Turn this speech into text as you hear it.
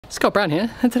Scott Brown here.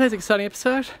 In today's exciting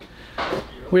episode,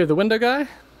 we have the window guy.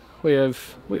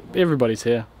 Everybody's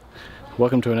here.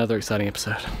 Welcome to another exciting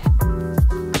episode.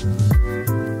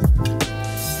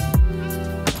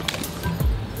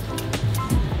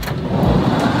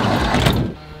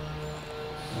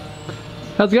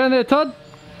 How's it going there, Todd?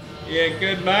 Yeah,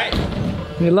 good, mate.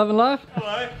 You loving life?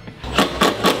 Hello.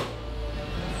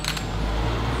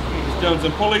 Just doing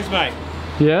some pulleys, mate.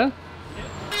 Yeah?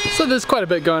 So there's quite a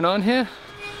bit going on here.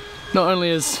 Not only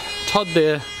is Todd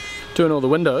there doing all the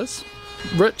windows,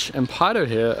 Rich and Pido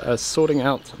here are sorting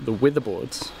out the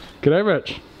weatherboards. G'day,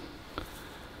 Rich.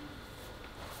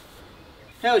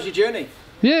 How was your journey?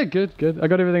 Yeah, good. I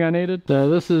got everything I needed.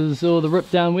 This is all the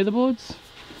ripped down weatherboards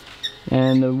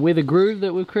and the weather groove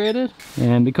that we've created.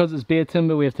 And because it's bare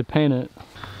timber, we have to paint it.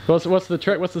 What's the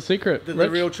trick? What's the secret? The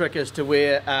real trick is to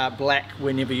wear black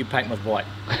whenever you paint with white.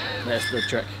 That's the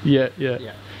trick. Yeah.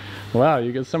 Wow,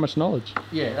 you get so much knowledge.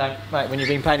 Yeah, mate, when you've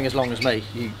been painting as long as me,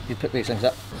 you pick these things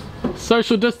up.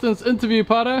 Social distance interview,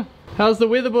 Pido. How's the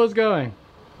weatherboards going?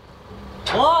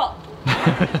 What?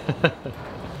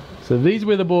 So these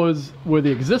weatherboards were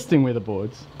the existing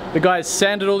weatherboards. The guys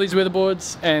sanded all these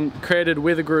weatherboards and created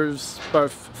weather grooves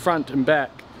both front and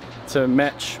back to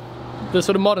match the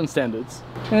sort of modern standards,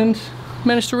 and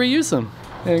managed to reuse them.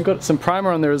 And got some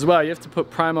primer on there as well. You have to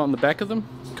put primer on the back of them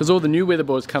because all the new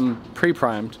weatherboards come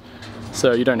pre-primed,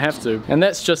 so you don't have to. And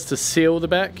that's just to seal the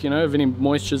back, you know, if any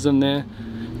moisture's in there,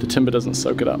 the timber doesn't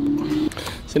soak it up.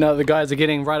 So now that the guys are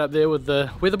getting right up there with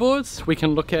the weatherboards, we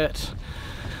can look at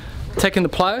taking the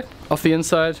ply off the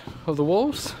inside of the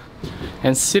walls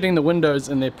and setting the windows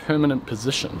in their permanent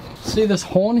position. See this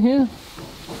horn here?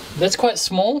 That's quite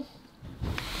small,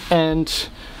 and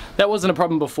that wasn't a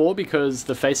problem before because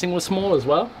the facing was small as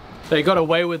well. They got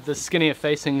away with the skinnier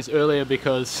facings earlier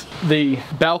because the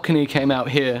balcony came out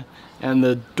here and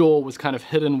the door was kind of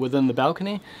hidden within the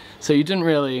balcony, so it didn't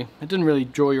really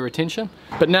draw your attention.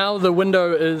 But now the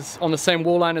window is on the same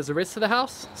wall line as the rest of the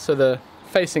house, so the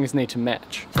facings need to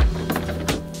match.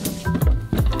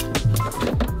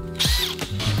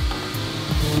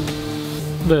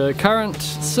 The current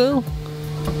sill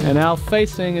and our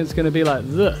facing is going to be like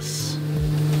this.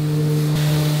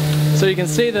 So you can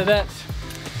see that that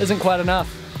isn't quite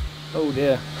enough. Oh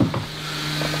dear.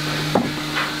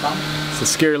 It's a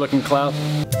scary looking cloud.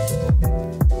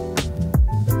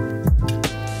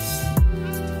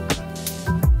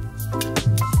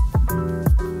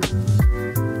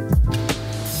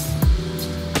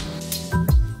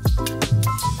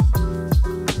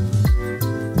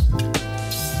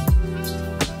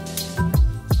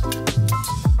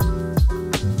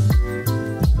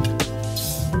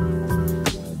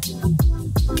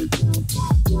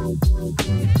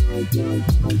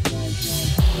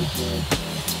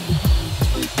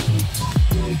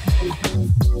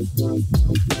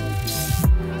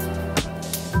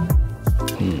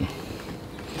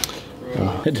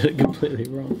 Oh, I did it completely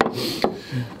wrong.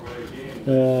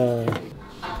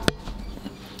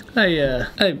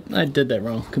 I did that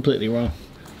wrong, completely wrong.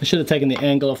 I should have taken the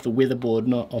angle off the weatherboard,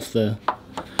 not off the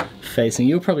facing.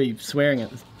 You were probably swearing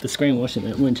at the screen watching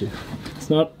it, weren't you? It's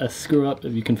not a screw up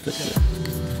if you can fix it.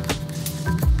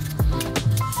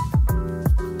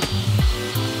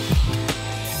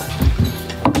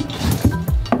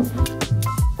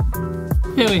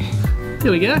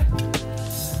 Here we go.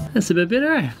 That's a bit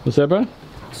better, eh? What's that, bro?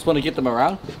 Just want to get them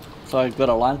around, so I've got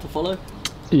a line to follow.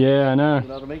 Yeah, I know. You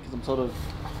know what I mean? Because I'm sort of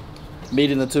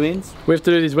meeting the two ends. We have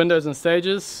to do these windows in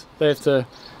stages. They have to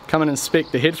come and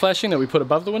inspect the head flashing that we put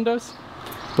above the windows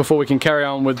before we can carry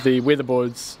on with the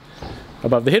weatherboards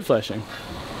above the head flashing.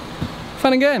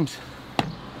 Fun and games.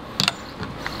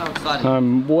 How exciting.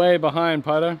 I'm way behind,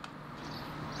 Pido.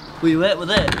 Where you at with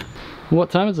that?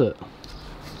 What time is it?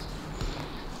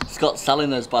 Scott's selling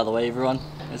those, by the way, everyone.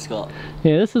 It's Scott.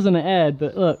 Yeah, this isn't an ad,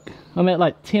 but look, I'm at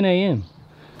like 10 AM.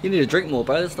 You need to drink more,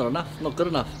 bro. That's not enough. Not good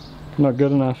enough. Not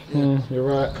good enough. Yeah, you're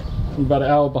right. I'm about an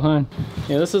hour behind.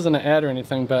 Yeah, this isn't an ad or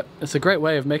anything, but it's a great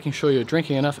way of making sure you're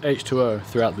drinking enough H2O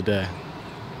throughout the day.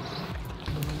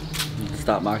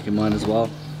 Start marking mine as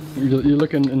well. You're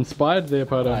looking inspired there,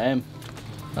 Pido. I am.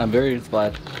 I'm very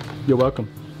inspired. You're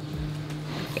welcome.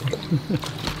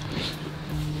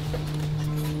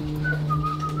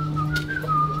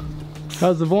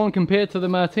 How's the Vaughan compared to the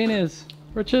Martinez,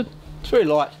 Richard? It's very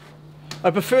light. I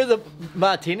prefer the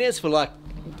Martinez for like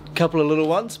a couple of little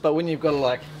ones, but when you've got to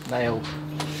like nail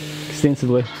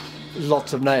extensively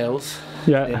lots of nails,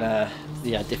 yeah, then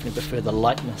yeah, I definitely prefer the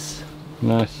lightness.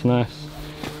 Nice.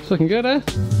 It's looking good, eh?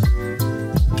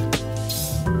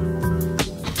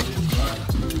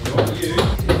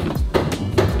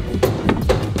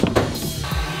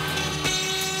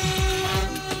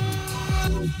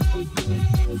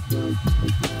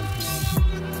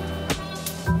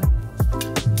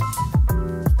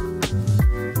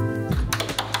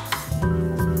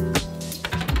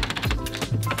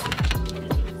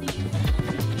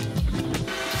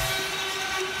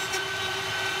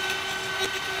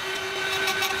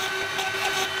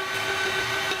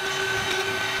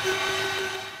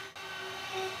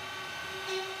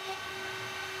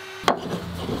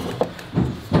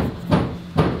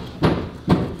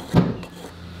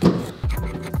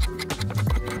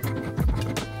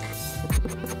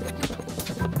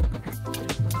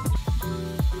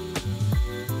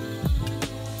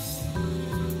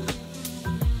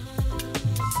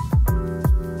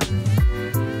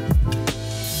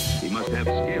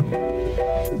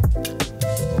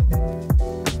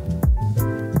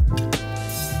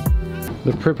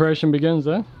 The preparation begins,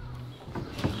 eh?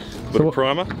 Bit of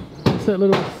primer. What's that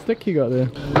little stick you got there?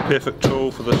 Perfect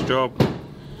tool for this job.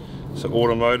 It's an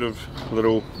automotive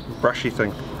little brushy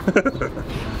thing.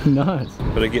 Nice.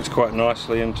 But it gets quite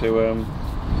nicely into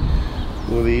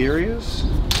all the areas.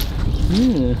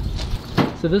 Yeah.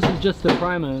 So this is just the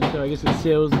primer, so I guess it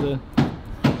seals the...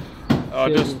 Oh,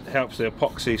 it just helps the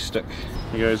epoxy stick.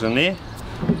 It goes in there.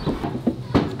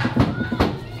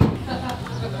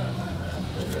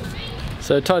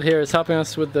 So Todd here is helping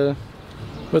us with the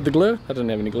glue. I don't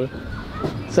have any glue.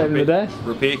 Saving the day.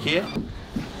 Repair care.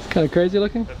 It's kind of crazy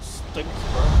looking. It stinks,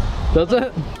 bro. Does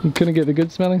it? You couldn't get the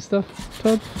good smelling stuff,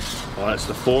 Todd? Oh, it's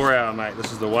the 4 hour, mate.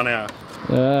 This is the 1 hour.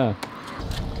 Yeah.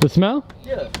 The smell?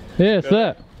 Yeah. Yeah, it's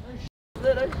that.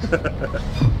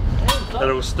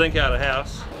 It'll stink out of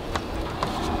house.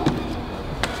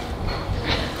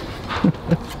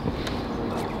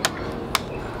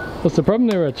 What's the problem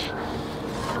there, Rich?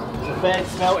 There's a bad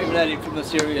smell emanating from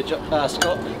this area,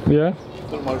 Scott. Yeah?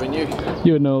 Thought it might have been you.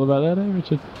 You would know all about that, eh,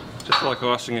 Richard? Just like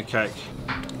icing a cake.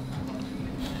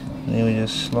 Then we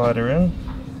just slide her in.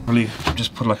 Really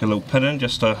just put like a little pin in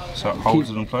just so it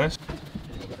holds it in place.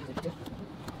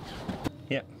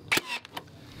 Yep.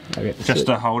 Okay, Just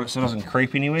to hold it so it doesn't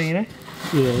creep anywhere, you know?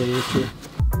 Yeah, true.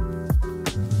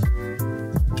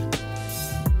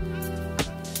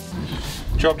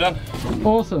 Job done.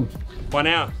 Awesome. 1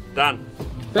 hour, done.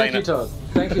 Thank you, Todd.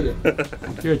 Thank you.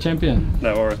 You're a champion.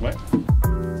 No worries, mate.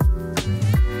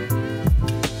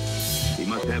 You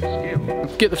must have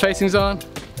skill. Get the facings on,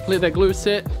 let that glue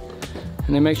set,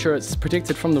 and then make sure it's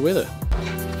protected from the weather.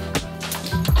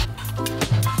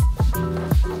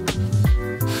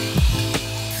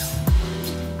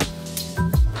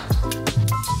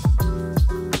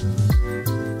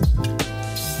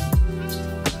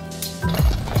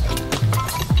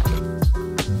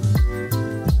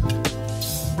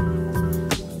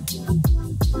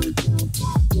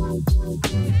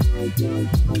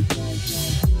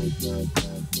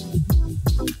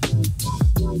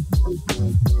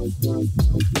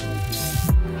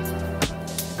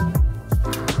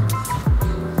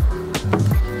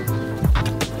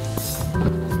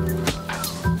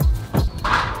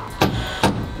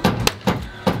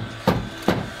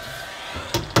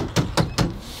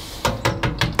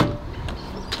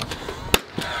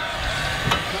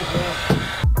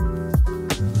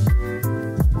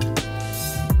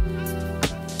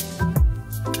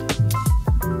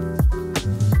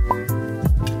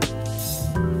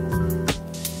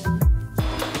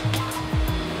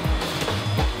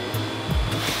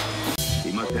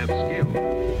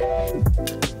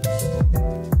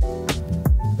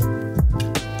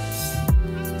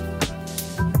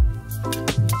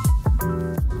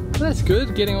 That's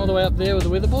good, getting all the way up there with the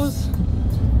weatherboards.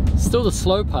 Still the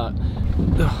slow part.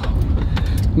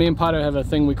 Ugh. Me and Paito have a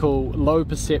thing we call low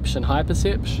perception, high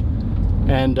perception.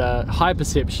 And high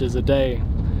perception is a day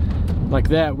like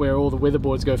that where all the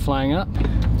weatherboards go flying up.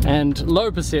 And low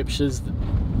perception is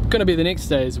going to be the next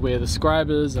days where the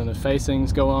scribers and the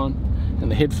facings go on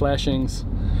and the head flashings.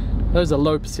 Those are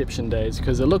low perception days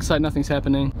because it looks like nothing's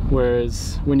happening,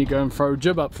 whereas when you go and throw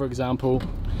jib up, for example,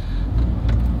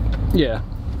 yeah,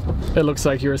 it looks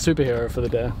like you're a superhero for the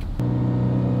day.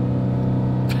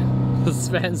 This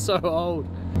van's so old.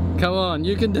 Come on,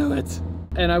 you can do it.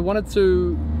 And I wanted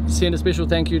to send a special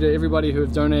thank you to everybody who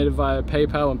have donated via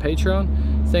PayPal and Patreon.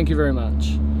 Thank you very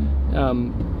much.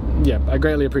 Yeah, I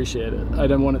greatly appreciate it. I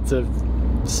don't want it to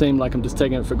seem like I'm just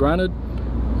taking it for granted.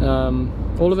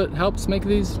 All of it helps make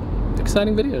these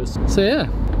exciting videos. So yeah,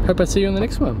 hope I see you in the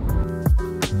next one.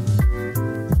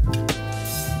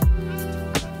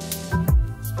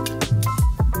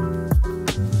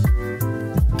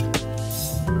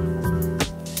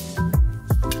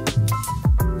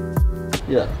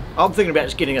 Yeah. I'm thinking about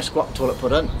just getting a squat toilet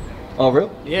put in. Oh,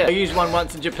 real? Yeah. I used one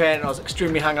once in Japan and I was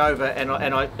extremely hungover and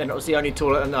it was the only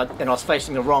toilet and I was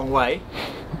facing the wrong way.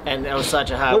 And it was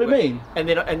such a hard What do you mean?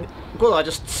 And well, I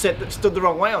just stood the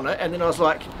wrong way on it, and then I was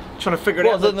like trying to figure it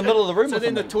out. Was it in the middle of the room? So or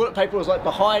then the something? toilet paper was like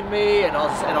behind me, and I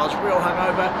was real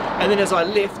hungover. And then as I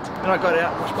left, and I got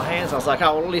out, and washed my hands, I was like,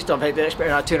 oh, well, at least I've had that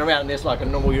experience. And I turn around, and there's like a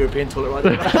normal European toilet right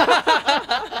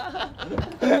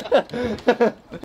there.